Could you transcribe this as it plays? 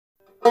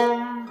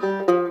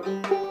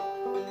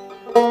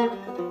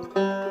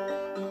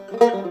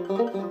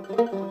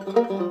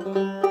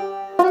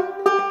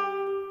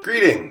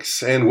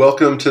Greetings and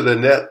welcome to the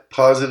Net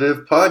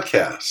Positive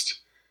Podcast.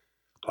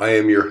 I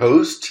am your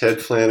host, Ted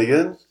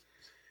Flanigan,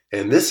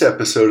 and this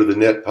episode of the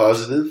Net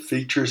Positive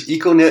features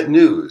EcoNet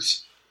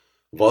News,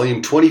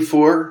 Volume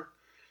 24,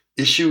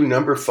 Issue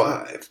Number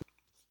 5.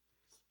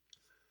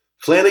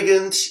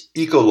 Flanigan's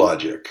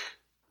Ecologic,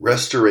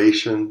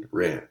 Restoration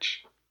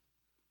Ranch.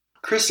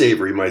 Chris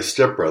Avery, my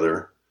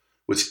stepbrother,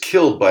 was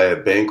killed by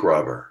a bank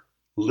robber,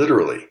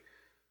 literally,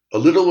 a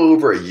little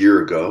over a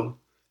year ago,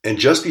 and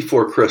just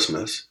before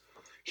Christmas,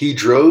 he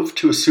drove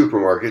to a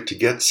supermarket to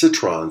get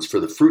citrons for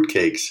the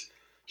fruitcakes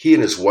he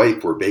and his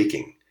wife were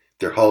baking,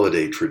 their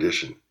holiday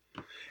tradition.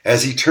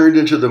 As he turned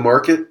into the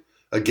market,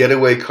 a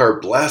getaway car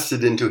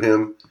blasted into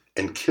him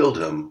and killed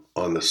him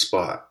on the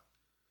spot.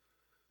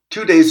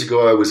 2 days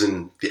ago, I was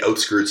in the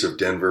outskirts of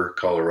Denver,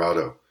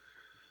 Colorado.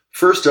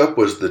 First up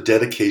was the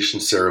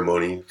dedication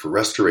ceremony for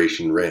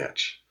Restoration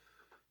Ranch.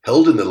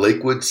 Held in the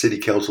Lakewood City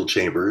Council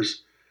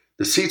chambers,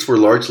 the seats were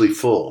largely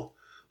full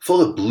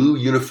of blue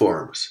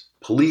uniforms,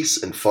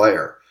 police and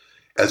fire,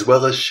 as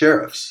well as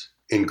sheriffs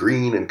in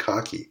green and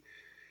khaki.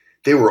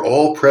 They were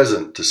all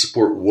present to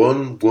support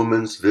one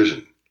woman's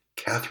vision,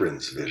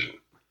 Kathryn's vision.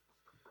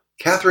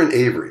 Kathryn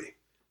Avery,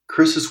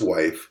 Chris's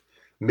wife,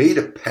 made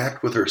a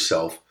pact with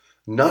herself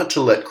not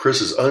to let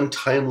Chris's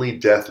untimely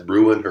death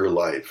ruin her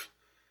life.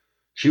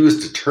 She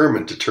was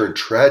determined to turn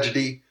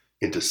tragedy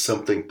into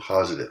something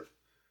positive.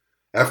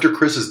 After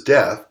Chris's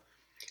death,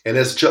 and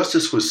as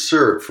justice was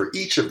served for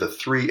each of the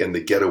three in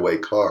the getaway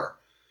car,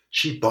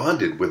 she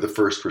bonded with the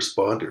first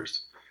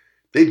responders.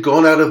 They'd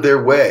gone out of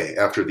their way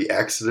after the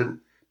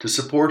accident to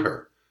support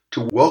her,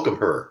 to welcome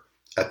her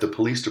at the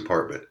police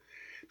department.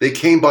 They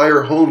came by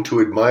her home to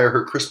admire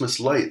her Christmas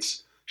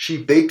lights.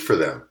 She baked for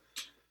them.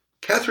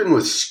 Kathryn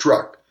was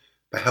struck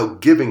by how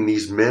giving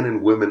these men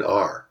and women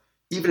are,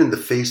 even in the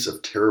face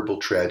of terrible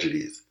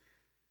tragedies.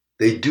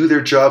 They do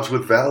their jobs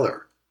with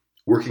valor,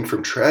 working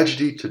from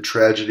tragedy to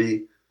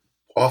tragedy,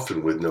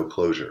 often with no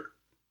closure.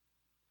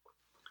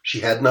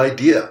 She had an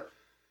idea.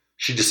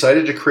 She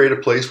decided to create a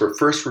place where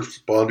first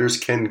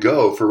responders can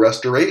go for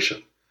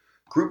restoration,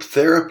 group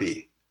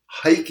therapy,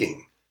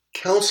 hiking,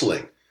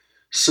 counseling,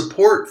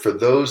 support for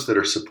those that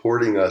are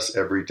supporting us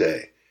every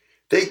day.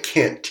 They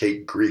can't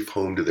take grief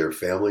home to their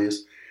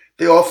families.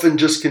 They often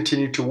just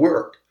continue to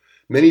work.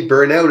 Many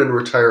burn out and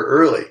retire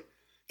early.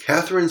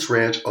 Kathryn's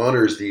Ranch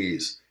honors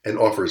these and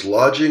offers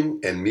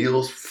lodging and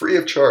meals free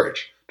of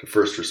charge to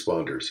first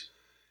responders.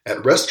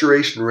 At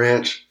Restoration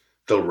Ranch,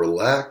 they'll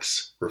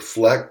relax,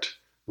 reflect,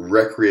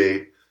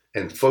 recreate,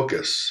 and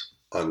focus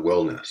on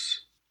wellness.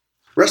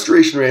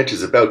 Restoration Ranch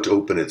is about to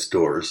open its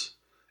doors.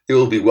 It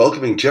will be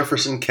welcoming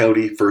Jefferson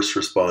County first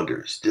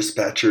responders,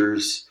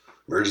 dispatchers,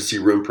 emergency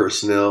room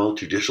personnel,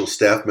 judicial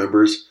staff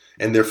members,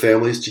 and their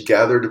families to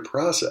gather to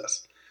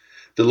process.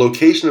 The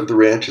location of the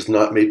ranch is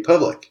not made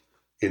public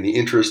in the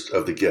interest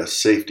of the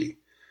guests' safety.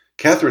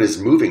 Kathryn is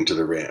moving to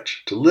the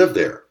ranch to live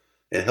there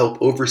and help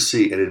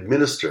oversee and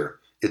administer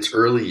its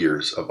early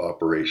years of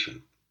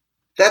operation.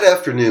 That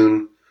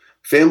afternoon,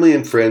 family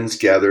and friends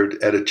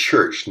gathered at a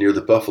church near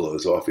the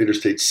Buffaloes off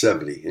Interstate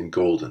 70 in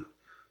Golden.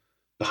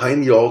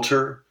 Behind the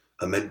altar,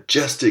 a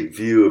majestic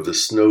view of the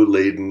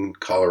snow-laden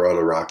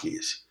Colorado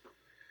Rockies.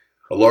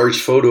 A large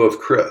photo of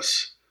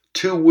Chris,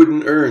 2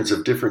 wooden urns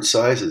of different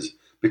sizes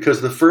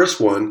because the first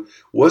one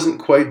wasn't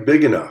quite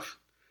big enough.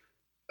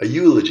 A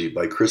eulogy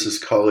by Chris's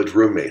college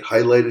roommate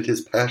highlighted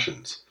his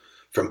passions,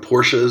 from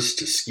Porsches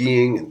to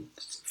skiing and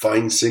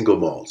fine single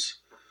malts.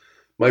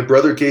 My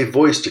brother gave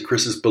voice to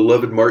Chris's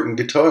beloved Martin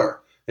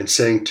guitar and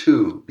sang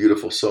 2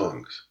 beautiful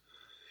songs.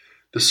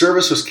 The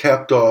service was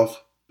capped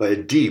off by a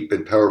deep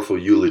and powerful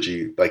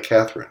eulogy by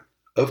Kathryn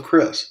of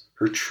Chris,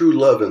 her true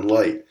love and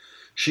light.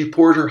 She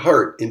poured her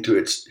heart into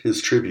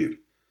his tribute.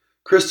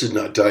 Chris did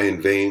not die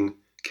in vain,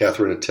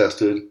 Kathryn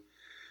attested.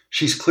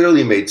 She's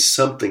clearly made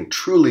something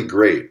truly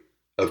great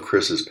of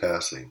Chris's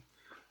passing.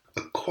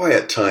 A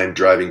quiet time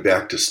driving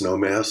back to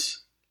Snowmass.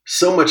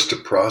 So much to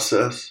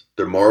process,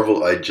 the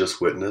marvel I'd just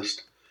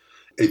witnessed.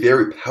 A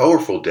very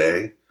powerful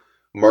day,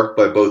 marked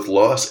by both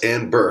loss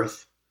and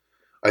birth.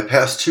 I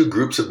passed 2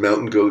 groups of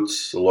mountain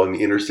goats along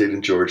the interstate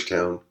in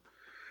Georgetown,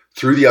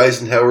 through the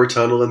Eisenhower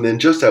Tunnel, and then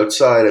just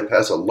outside I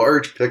pass a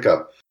large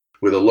pickup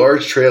with a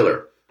large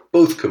trailer,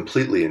 both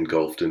completely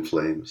engulfed in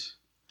flames.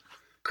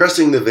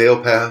 Cresting the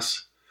Vail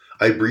Pass,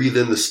 I breathe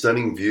in the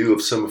stunning view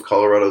of some of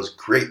Colorado's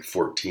great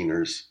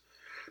 14ers.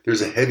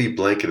 There's a heavy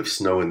blanket of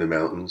snow in the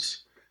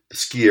mountains. The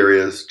ski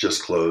area's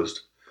just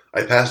closed.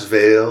 I pass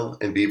Vail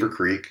and Beaver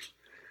Creek.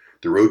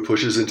 The road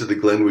pushes into the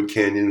Glenwood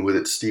Canyon with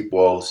its steep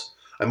walls.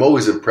 I'm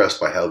always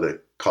impressed by how the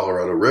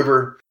Colorado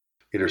River,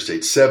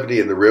 Interstate 70,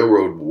 and the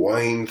railroad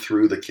wind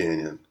through the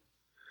canyon.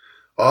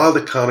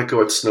 The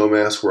Conoco at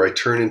Snowmass, where I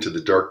turn into the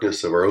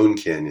darkness of our own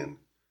canyon.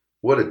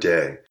 What a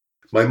day.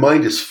 My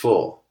mind is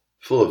full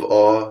of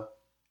awe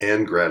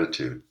and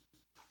gratitude.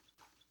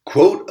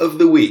 Quote of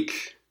the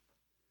week.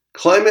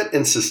 Climate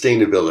and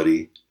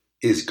sustainability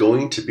is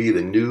going to be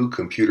the new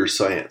computer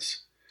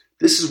science.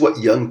 This is what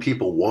young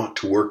people want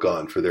to work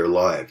on for their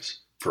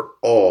lives, for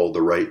all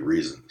the right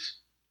reasons.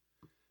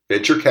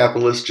 Venture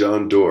capitalist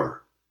John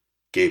Doerr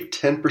gave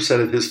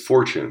 10% of his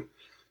fortune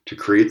to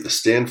create the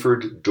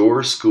Stanford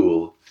Doerr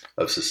School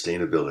of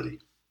Sustainability.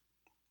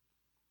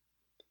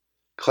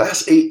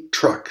 Class 8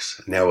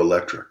 trucks, now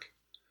electric.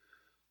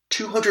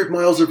 200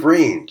 miles of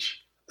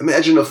range.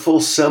 Imagine a full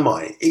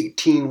semi,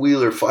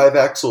 18-wheeler, 5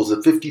 axles, a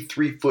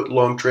 53-foot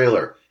long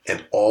trailer,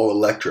 and all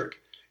electric.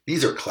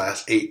 These are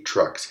Class 8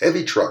 trucks,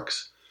 heavy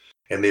trucks,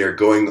 and they are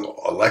going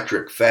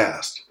electric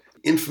fast.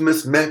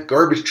 Infamous Mack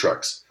garbage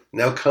trucks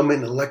now come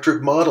in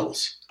electric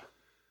models.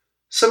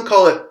 Some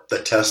call it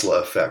the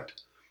Tesla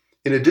effect.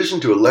 In addition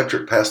to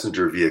electric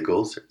passenger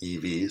vehicles,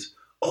 EVs,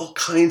 all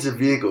kinds of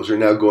vehicles are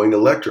now going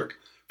electric,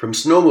 from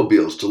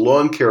snowmobiles to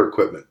lawn care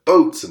equipment,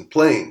 boats and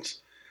planes.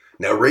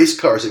 Now race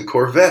cars and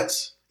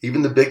Corvettes,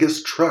 even the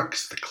biggest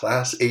trucks, the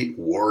Class 8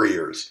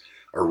 Warriors,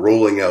 are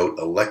rolling out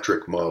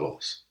electric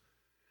models.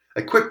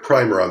 A quick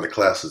primer on the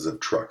classes of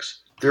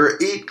trucks. There are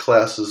 8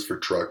 classes for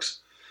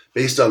trucks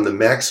based on the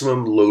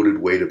maximum loaded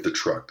weight of the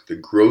truck, the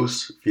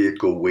gross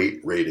vehicle weight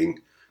rating,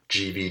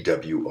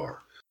 GVWR.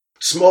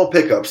 Small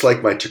pickups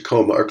like my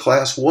Tacoma are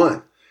Class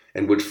 1,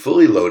 and when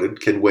fully loaded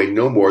can weigh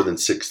no more than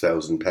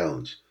 6,000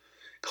 pounds.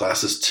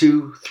 Classes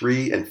 2,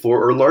 3, and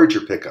 4 are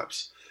larger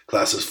pickups.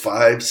 Classes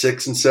 5,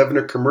 6, and 7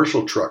 are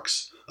commercial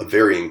trucks of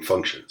varying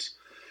functions.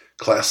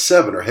 Class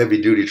 7 are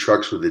heavy-duty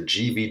trucks with a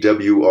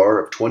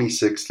GVWR of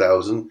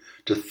 26,000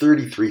 to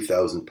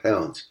 33,000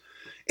 pounds.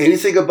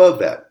 Anything above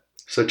that,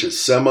 such as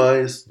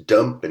semis,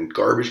 dump, and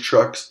garbage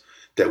trucks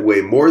that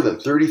weigh more than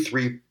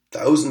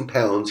 33,000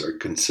 pounds are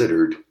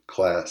considered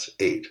Class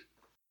 8.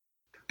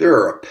 There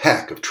are a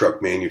pack of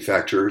truck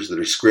manufacturers that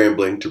are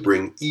scrambling to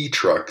bring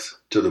e-trucks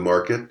to the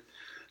market.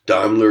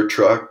 Daimler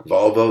Truck,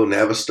 Volvo,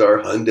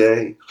 Navistar,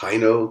 Hyundai,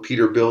 Hino,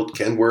 Peterbilt,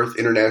 Kenworth,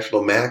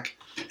 International Mack,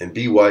 and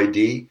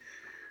BYD.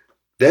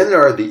 Then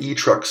are the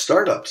e-truck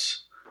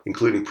startups,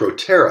 including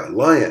Proterra,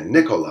 Lion,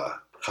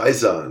 Nikola,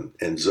 Hyzon,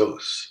 and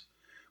Zos.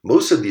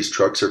 Most of these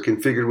trucks are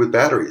configured with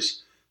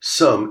batteries.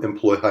 Some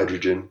employ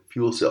hydrogen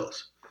fuel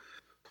cells.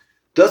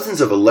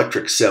 Dozens of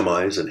electric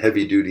semis and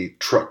heavy-duty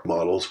truck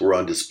models were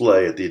on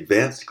display at the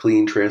Advanced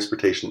Clean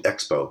Transportation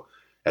Expo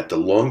at the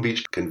Long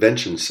Beach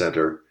Convention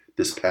Center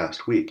this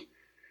past week.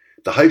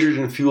 The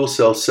hydrogen fuel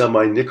cell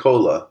semi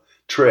Nikola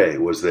Tre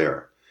was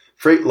there.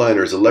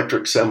 Freightliner's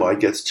electric semi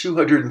gets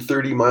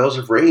 230 miles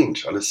of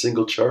range on a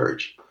single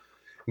charge.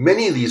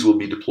 Many of these will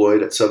be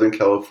deployed at Southern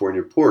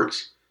California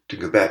ports to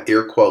combat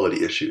air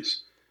quality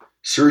issues.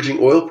 Surging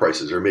oil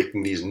prices are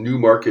making these new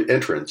market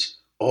entrants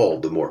all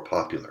the more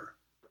popular.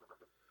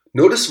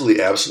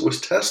 Noticeably absent was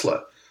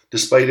Tesla,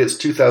 despite its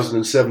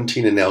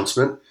 2017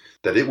 announcement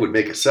that it would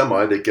make a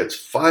semi that gets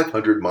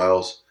 500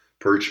 miles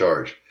per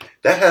charge.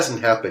 That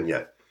hasn't happened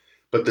yet,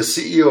 but the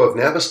CEO of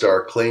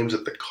Navistar claims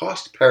that the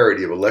cost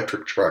parity of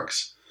electric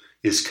trucks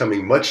is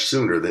coming much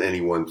sooner than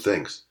anyone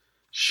thinks.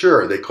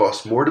 Sure, they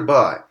cost more to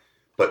buy,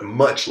 but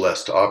much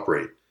less to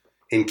operate.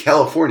 In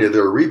California,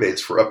 there are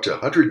rebates for up to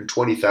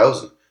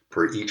 $120,000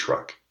 per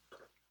e-truck.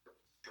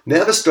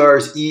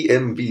 Navistar's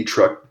EMV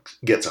truck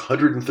gets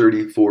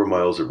 134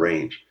 miles of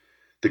range.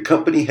 The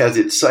company has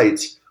its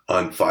sights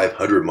on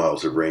 500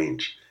 miles of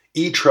range.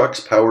 E-trucks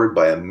powered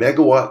by a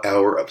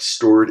megawatt-hour of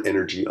stored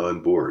energy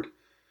on board.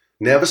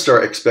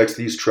 Navistar expects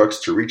these trucks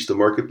to reach the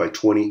market by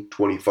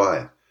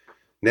 2025.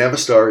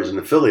 Navistar is an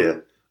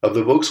affiliate of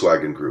the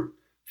Volkswagen Group.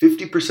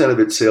 50% of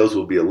its sales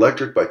will be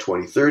electric by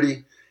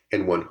 2030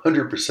 and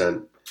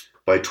 100%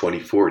 by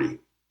 2040.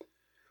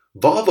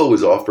 Volvo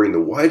is offering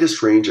the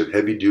widest range of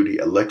heavy-duty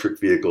electric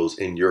vehicles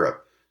in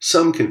Europe,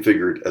 some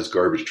configured as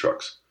garbage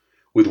trucks.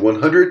 With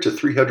 100 to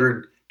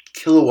 300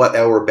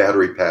 kilowatt-hour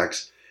battery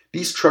packs,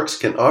 these trucks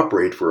can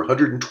operate for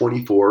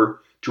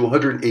 124 to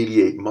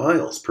 188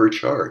 miles per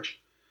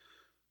charge.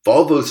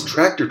 Volvo's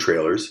tractor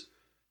trailers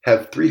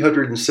have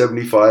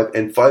 375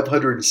 and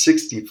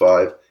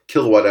 565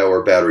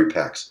 kilowatt-hour battery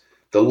packs,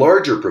 the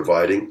larger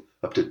providing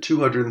up to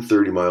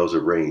 230 miles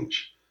of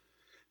range.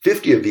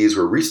 50 of these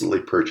were recently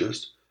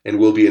purchased and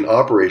will be in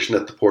operation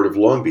at the Port of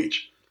Long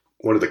Beach,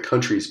 one of the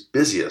country's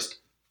busiest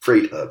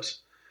freight hubs.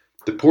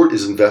 The port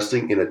is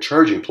investing in a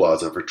charging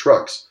plaza for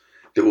trucks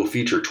that will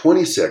feature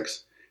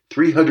 26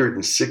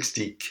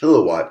 360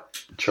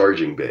 kilowatt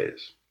charging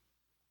bays.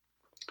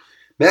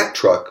 Mack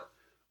Truck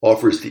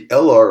offers the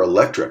LR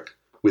Electric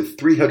with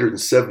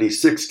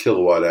 376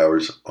 kilowatt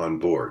hours on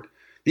board.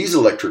 These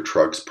electric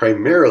trucks,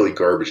 primarily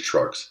garbage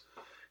trucks,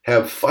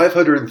 have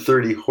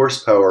 530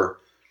 horsepower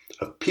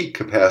of peak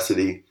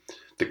capacity,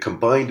 the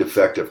combined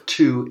effect of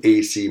 2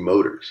 AC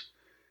motors.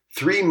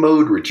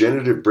 3-mode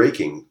regenerative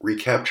braking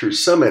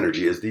recaptures some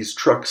energy as these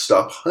trucks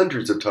stop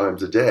hundreds of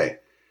times a day.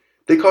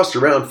 They cost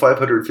around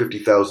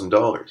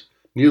 $550,000,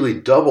 nearly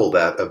double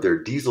that of their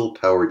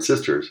diesel-powered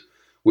sisters,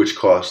 which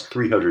cost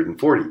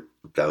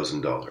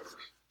 $340,000.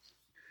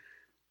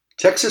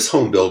 Texas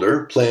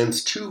homebuilder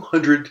plans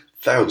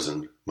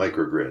 200,000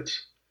 microgrids.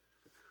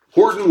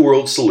 Horton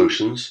World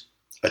Solutions,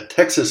 a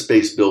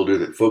Texas-based builder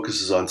that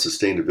focuses on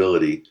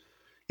sustainability,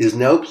 is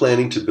now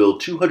planning to build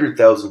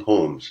 200,000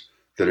 homes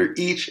that are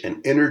each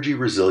an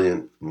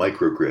energy-resilient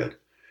microgrid.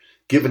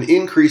 Given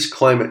increased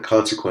climate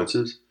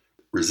consequences,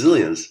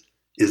 resilience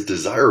is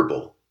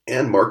desirable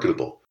and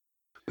marketable.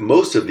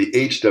 Most of the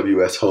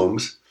HWS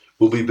homes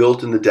will be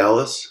built in the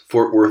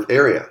Dallas-Fort Worth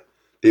area.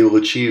 They will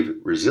achieve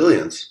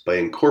resilience by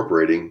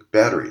incorporating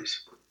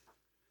batteries.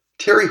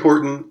 Terry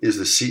Horton is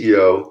the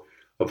CEO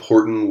of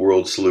Horton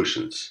World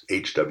Solutions,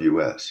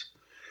 HWS.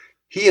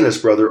 He and his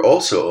brother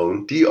also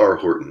own D.R.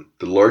 Horton,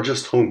 the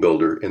largest home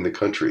builder in the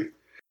country.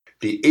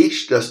 The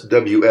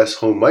HWS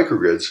home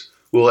microgrids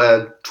will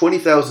add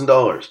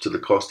 $20,000 to the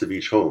cost of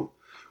each home.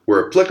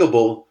 Where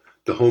applicable,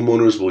 the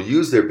homeowners will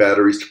use their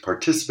batteries to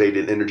participate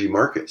in energy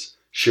markets,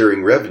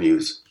 sharing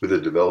revenues with the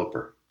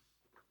developer.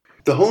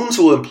 The homes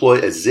will employ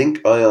a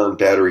zinc-ion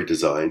battery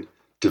design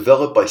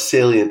developed by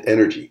Salient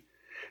Energy.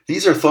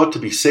 These are thought to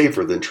be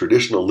safer than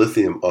traditional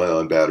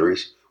lithium-ion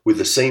batteries with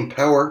the same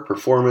power,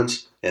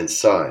 performance, and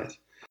size.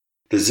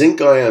 The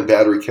zinc-ion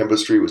battery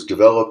chemistry was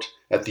developed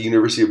at the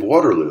University of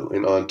Waterloo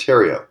in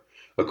Ontario.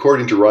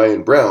 According to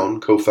Ryan Brown,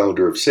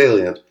 co-founder of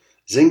Salient,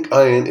 zinc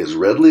ion is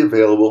readily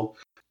available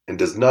and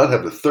does not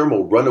have the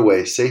thermal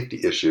runaway safety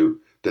issue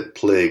that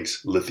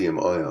plagues lithium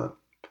ion.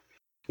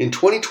 In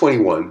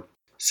 2021,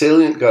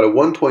 Salient got a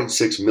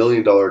 $1.6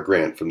 million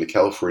grant from the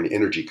California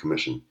Energy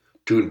Commission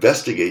to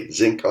investigate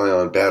zinc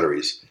ion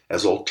batteries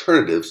as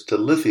alternatives to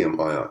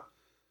lithium ion.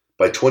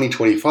 By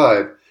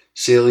 2025,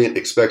 Salient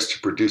expects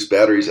to produce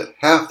batteries at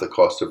half the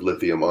cost of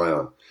lithium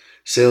ion.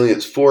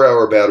 Salient's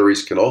 4-hour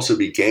batteries can also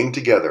be ganged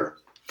together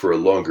for a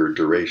longer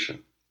duration.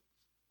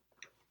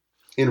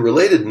 In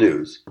related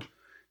news,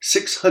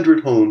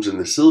 600 homes in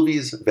the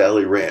Silvies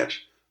Valley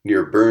Ranch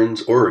near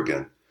Burns,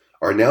 Oregon,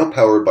 are now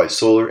powered by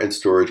solar and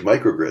storage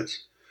microgrids.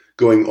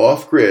 Going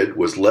off-grid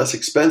was less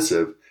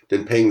expensive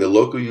than paying the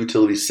local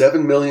utility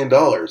 $7 million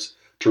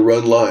to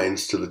run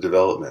lines to the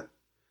development.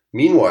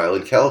 Meanwhile,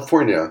 in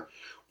California,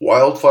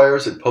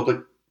 wildfires and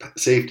public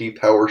safety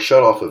power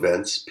shutoff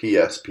events,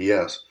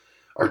 PSPS,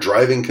 are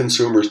driving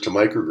consumers to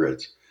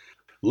microgrids.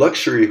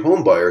 Luxury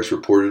home buyers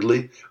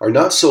reportedly are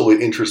not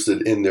solely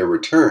interested in their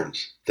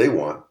returns. They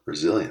want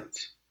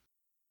resilience.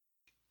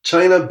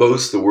 China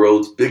boasts the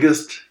world's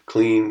biggest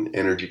clean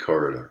energy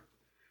corridor.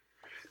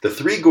 The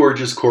Three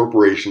Gorges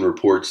Corporation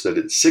reports that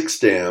its 6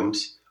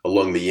 dams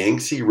along the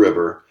Yangtze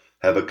River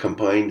have a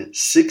combined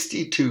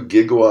 62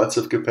 gigawatts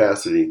of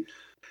capacity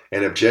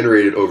and have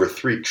generated over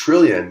 3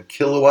 trillion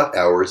kilowatt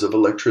hours of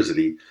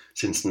electricity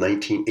since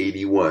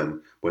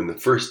 1981 when the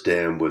first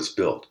dam was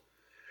built.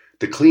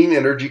 The clean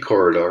energy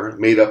corridor,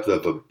 made up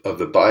of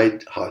the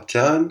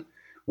Baihatan,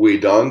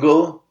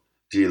 Weidongul,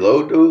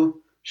 Jilodo,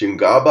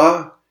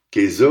 Jingaba,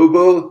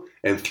 Gezobo,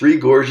 and Three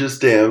Gorges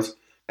dams,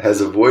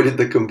 has avoided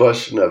the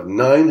combustion of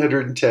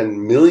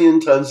 910 million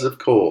tons of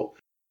coal,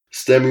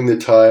 stemming the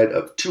tide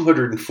of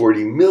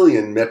 240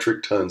 million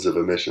metric tons of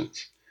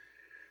emissions.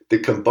 The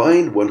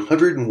combined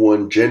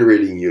 101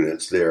 generating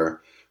units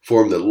there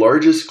form the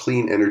largest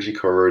clean energy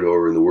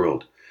corridor in the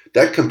world.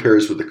 That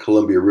compares with the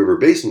Columbia River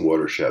Basin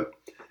watershed,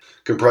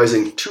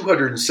 comprising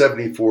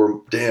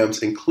 274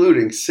 dams,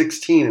 including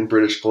 16 in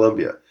British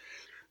Columbia.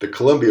 The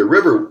Columbia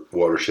River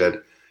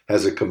watershed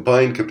has a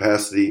combined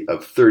capacity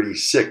of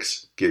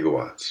 36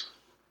 gigawatts.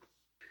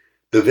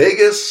 The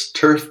Vegas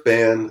Turf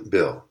Ban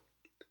Bill.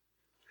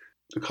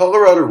 The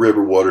Colorado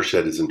River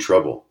watershed is in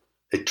trouble.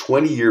 A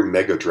 20-year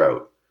mega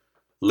drought.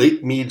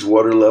 Lake Mead's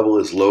water level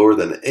is lower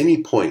than at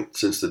any point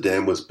since the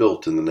dam was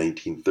built in the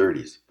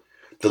 1930s.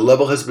 The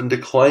level has been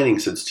declining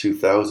since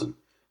 2000,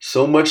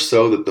 so much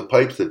so that the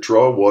pipes that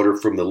draw water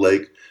from the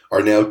lake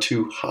are now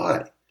too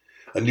high.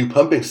 A new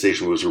pumping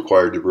station was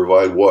required to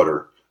provide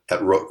water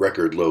at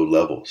record low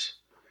levels.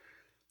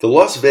 The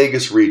Las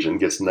Vegas region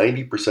gets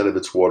 90% of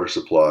its water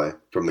supply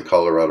from the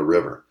Colorado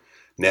River.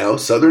 Now,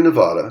 southern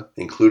Nevada,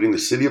 including the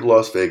city of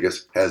Las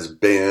Vegas, has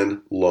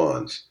banned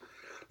lawns.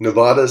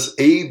 Nevada's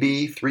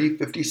AB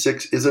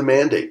 356 is a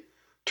mandate.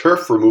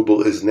 Turf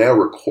removal is now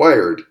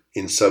required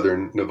in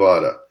southern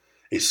Nevada,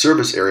 a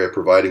service area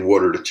providing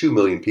water to 2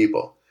 million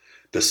people.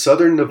 The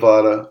Southern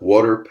Nevada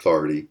Water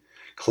Authority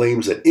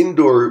claims that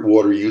indoor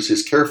water use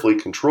is carefully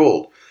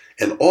controlled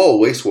and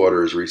all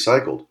wastewater is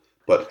recycled,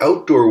 but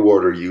outdoor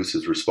water use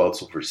is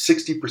responsible for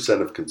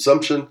 60% of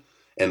consumption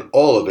and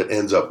all of it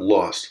ends up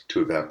lost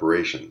to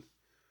evaporation.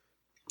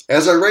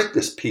 As I write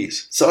this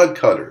piece, sod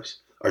cutters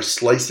are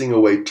slicing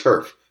away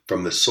turf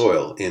from the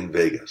soil in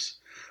Vegas.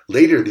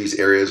 Later, these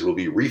areas will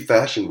be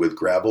refashioned with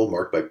gravel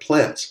marked by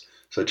plants,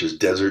 such as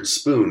desert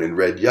spoon and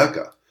red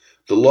yucca.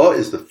 The law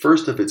is the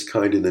first of its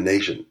kind in the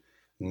nation.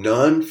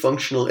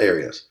 Non-functional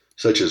areas,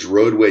 such as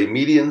roadway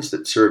medians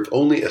that serve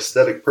only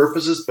aesthetic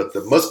purposes but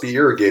that must be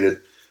irrigated,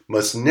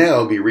 must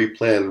now be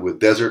replanted with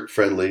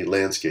desert-friendly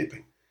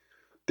landscaping.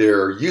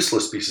 There are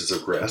useless pieces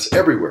of grass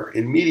everywhere,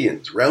 in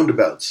medians,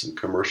 roundabouts, and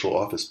commercial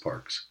office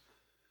parks.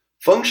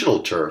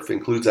 Functional turf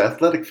includes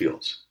athletic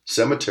fields,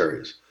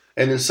 cemeteries,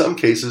 and in some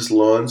cases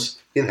lawns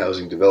in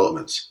housing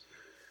developments.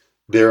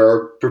 There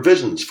are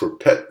provisions for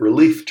pet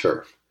relief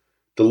turf.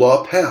 The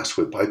law passed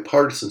with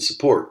bipartisan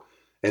support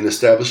and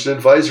established an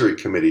advisory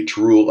committee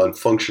to rule on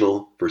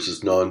functional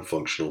versus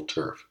non-functional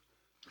turf.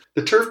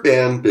 The Turf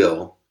Ban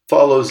Bill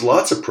follows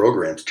lots of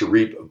programs to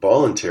reap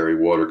voluntary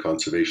water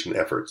conservation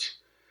efforts.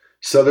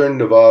 Southern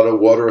Nevada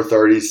Water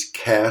Authority's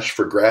Cash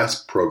for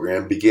Grass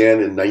program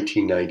began in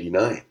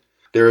 1999.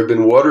 There have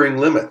been watering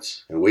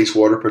limits and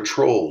wastewater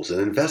patrols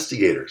and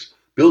investigators.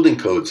 Building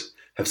codes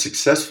have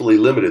successfully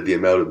limited the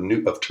amount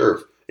of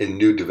turf in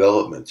new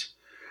developments.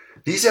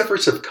 These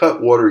efforts have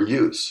cut water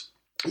use.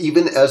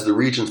 Even as the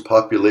region's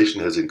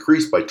population has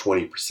increased by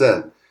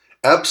 20%,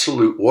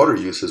 absolute water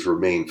use has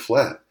remained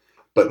flat.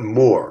 But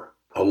more,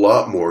 a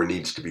lot more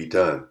needs to be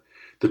done.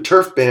 The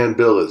turf ban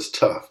bill is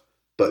tough,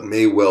 but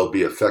may well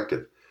be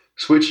effective.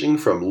 Switching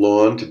from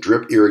lawn to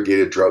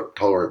drip-irrigated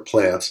drought-tolerant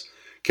plants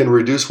can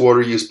reduce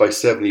water use by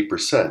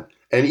 70%,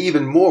 and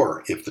even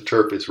more if the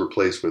turf is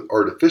replaced with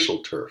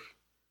artificial turf.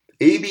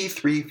 AB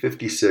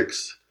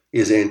 356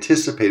 is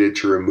anticipated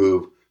to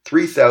remove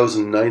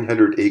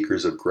 3,900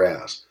 acres of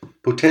grass,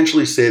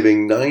 potentially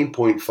saving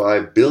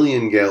 9.5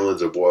 billion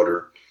gallons of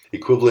water,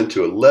 equivalent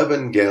to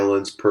 11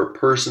 gallons per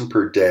person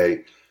per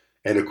day,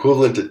 and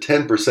equivalent to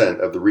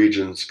 10% of the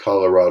region's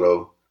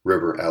Colorado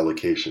River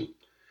allocation.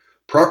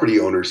 Property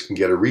owners can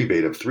get a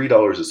rebate of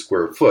 $3 a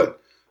square foot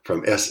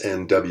from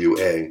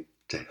SNWA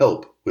to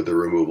help with the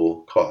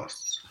removal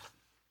costs.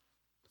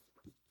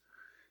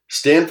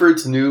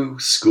 Stanford's new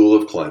School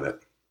of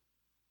Climate.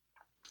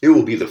 It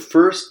will be the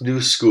first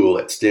new school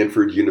at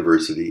Stanford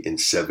University in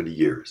 70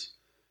 years.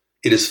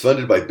 It is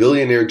funded by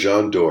billionaire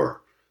John Doerr,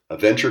 a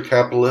venture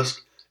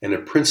capitalist and a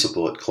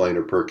principal at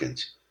Kleiner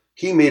Perkins.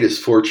 He made his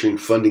fortune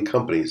funding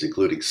companies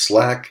including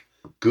Slack,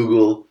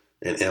 Google,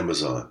 and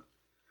Amazon.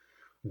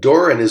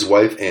 Doerr and his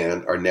wife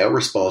Anne are now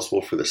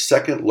responsible for the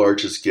second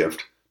largest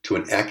gift to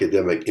an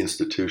academic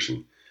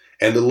institution,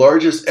 and the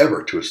largest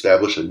ever to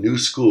establish a new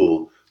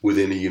school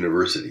within a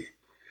university.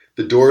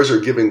 The Doerrs are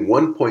giving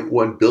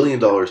 $1.1 billion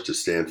to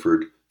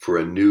Stanford for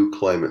a new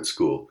climate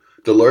school.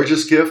 The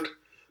largest gift?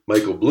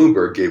 Michael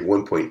Bloomberg gave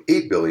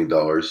 $1.8 billion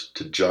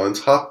to Johns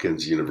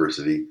Hopkins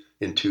University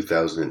in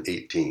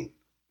 2018.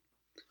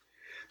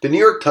 The New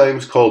York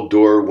Times called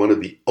Doerr one of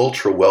the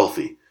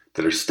ultra-wealthy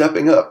that are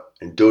stepping up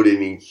and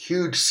donating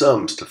huge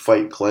sums to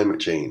fight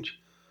climate change.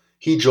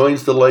 He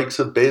joins the likes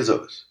of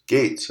Bezos,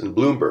 Gates, and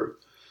Bloomberg.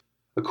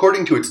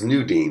 According to its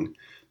new dean,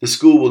 the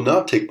school will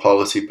not take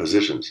policy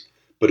positions,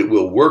 but it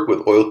will work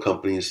with oil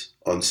companies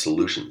on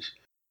solutions.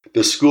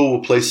 The school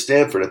will place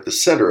Stanford at the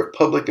center of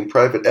public and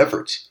private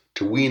efforts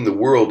to wean the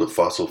world of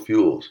fossil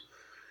fuels.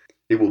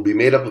 It will be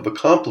made up of a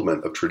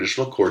complement of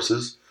traditional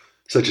courses,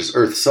 such as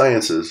earth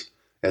sciences,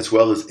 as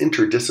well as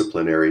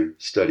interdisciplinary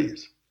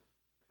studies.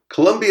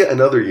 Columbia and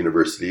other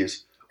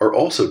universities are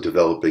also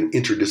developing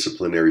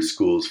interdisciplinary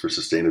schools for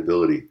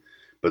sustainability,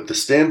 but the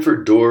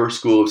Stanford Doerr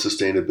School of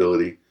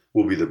Sustainability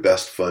will be the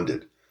best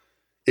funded.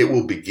 It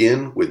will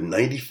begin with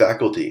 90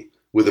 faculty,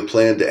 with a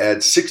plan to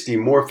add 60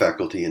 more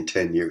faculty in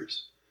 10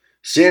 years.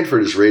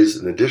 Stanford has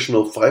raised an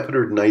additional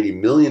 $590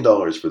 million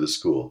for the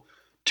school.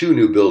 2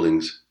 new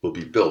buildings will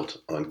be built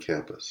on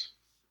campus.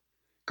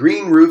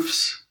 Green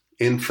roofs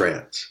in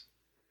France.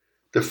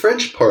 The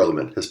French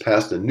Parliament has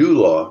passed a new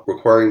law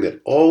requiring that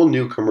all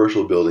new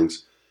commercial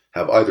buildings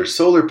have either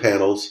solar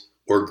panels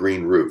or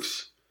green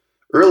roofs.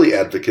 Early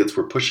advocates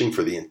were pushing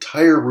for the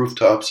entire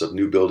rooftops of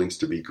new buildings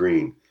to be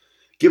green.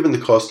 Given the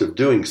cost of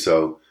doing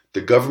so,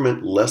 the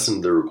government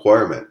lessened the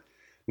requirement.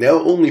 Now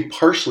only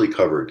partially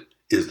covered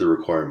is the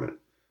requirement.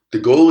 The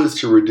goal is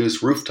to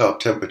reduce rooftop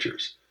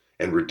temperatures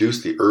and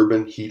reduce the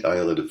urban heat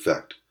island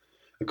effect.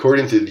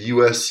 According to the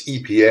US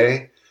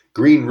EPA,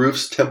 green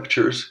roofs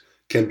temperatures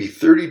can be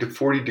 30 to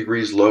 40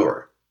 degrees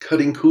lower,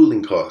 cutting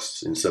cooling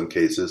costs in some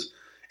cases,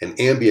 and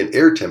ambient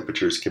air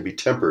temperatures can be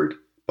tempered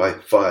by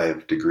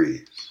 5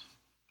 degrees.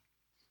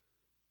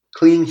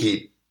 Clean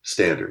heat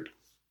standard.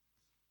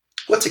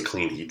 What's a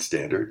clean heat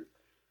standard?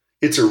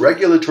 It's a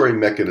regulatory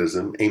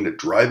mechanism aimed at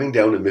driving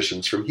down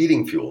emissions from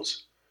heating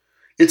fuels.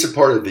 It's a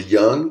part of the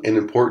young and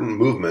important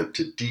movement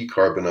to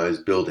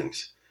decarbonize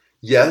buildings.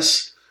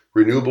 Yes,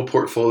 renewable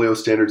portfolio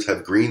standards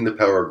have greened the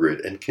power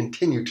grid and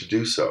continue to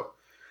do so.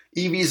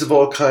 EVs of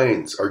all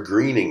kinds are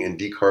greening and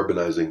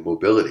decarbonizing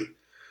mobility.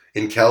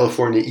 In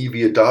California,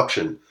 EV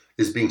adoption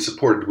is being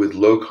supported with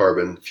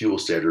low-carbon fuel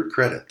standard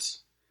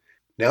credits.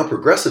 Now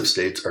progressive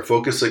states are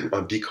focusing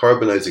on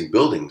decarbonizing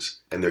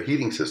buildings and their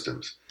heating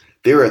systems.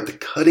 They are at the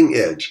cutting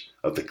edge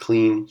of the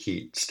clean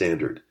heat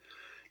standard.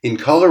 In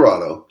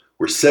Colorado,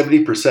 where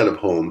 70% of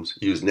homes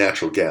use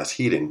natural gas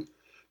heating,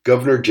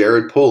 Governor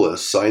Jared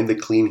Polis signed the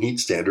clean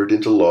heat standard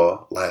into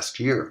law last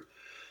year.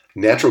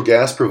 Natural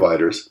gas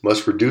providers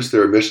must reduce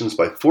their emissions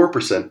by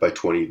 4% by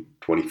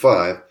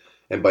 2025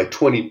 and by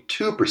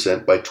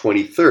 22% by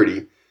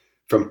 2030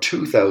 from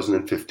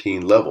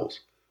 2015 levels.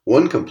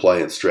 One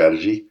compliance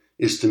strategy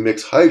is to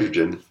mix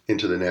hydrogen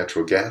into the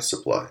natural gas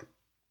supply.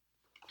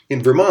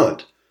 In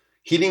Vermont,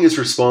 heating is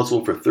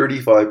responsible for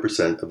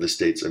 35% of the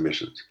state's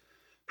emissions.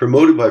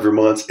 Promoted by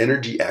Vermont's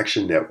Energy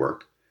Action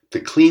Network,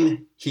 the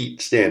Clean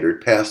Heat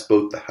Standard passed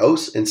both the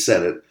House and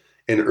Senate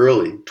in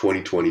early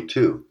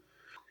 2022.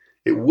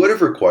 It would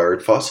have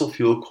required fossil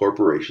fuel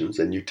corporations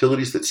and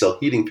utilities that sell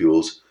heating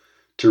fuels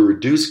to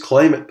reduce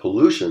climate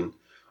pollution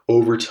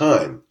over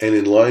time and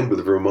in line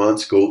with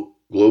Vermont's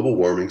Global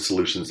Warming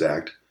Solutions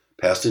Act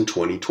passed in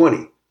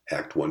 2020,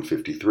 Act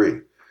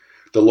 153.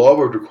 The law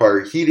would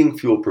require heating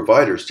fuel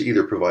providers to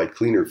either provide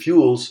cleaner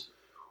fuels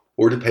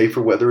or to pay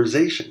for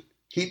weatherization,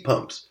 heat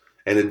pumps,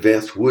 and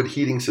advanced wood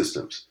heating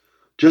systems,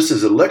 just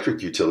as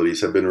electric utilities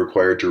have been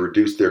required to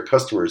reduce their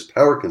customers'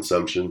 power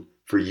consumption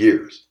for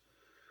years.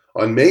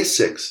 On May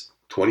 6,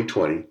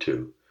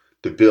 2022,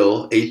 the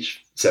bill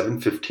H.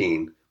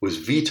 715 was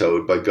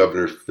vetoed by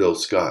Governor Phil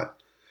Scott.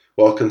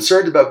 While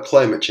concerned about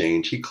climate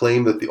change, he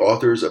claimed that the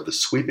authors of the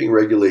sweeping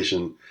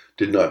regulation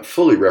did not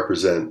fully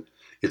represent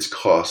its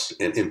costs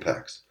and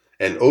impacts.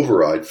 An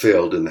override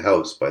failed in the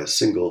House by a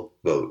single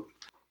vote.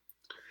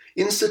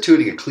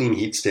 Instituting a clean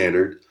heat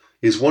standard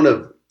is one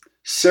of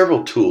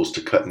several tools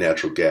to cut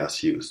natural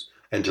gas use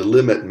and to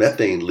limit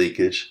methane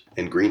leakage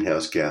and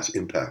greenhouse gas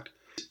impact.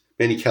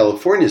 Many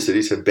California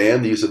cities have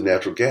banned the use of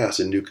natural gas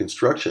in new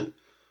construction.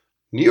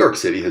 New York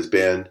City has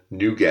banned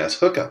new gas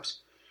hookups.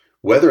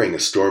 Weathering a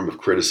storm of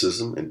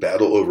criticism and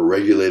battle over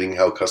regulating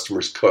how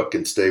customers cook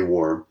and stay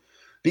warm,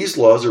 these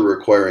laws are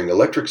requiring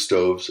electric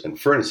stoves and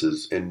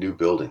furnaces in new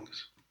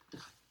buildings.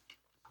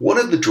 One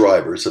of the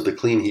drivers of the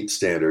clean heat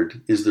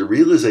standard is the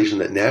realization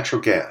that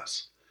natural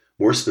gas,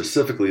 more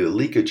specifically the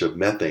leakage of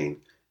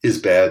methane,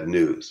 is bad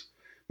news.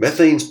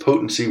 Methane's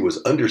potency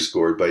was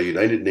underscored by a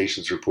United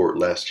Nations report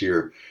last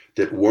year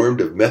that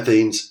warned of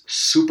methane's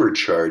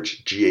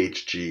supercharged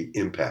GHG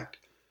impact.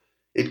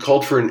 It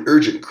called for an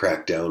urgent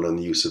crackdown on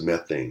the use of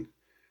methane.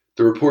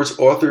 The report's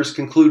authors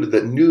concluded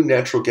that new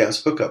natural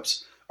gas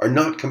hookups are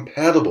not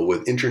compatible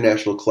with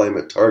international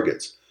climate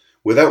targets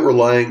without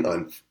relying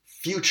on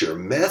future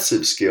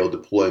massive-scale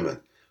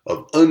deployment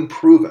of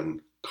unproven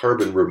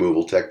carbon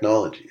removal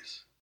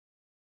technologies.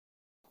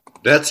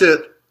 That's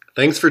it.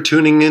 Thanks for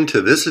tuning in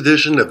to this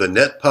edition of The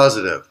Net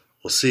Positive.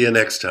 We'll see you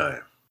next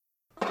time.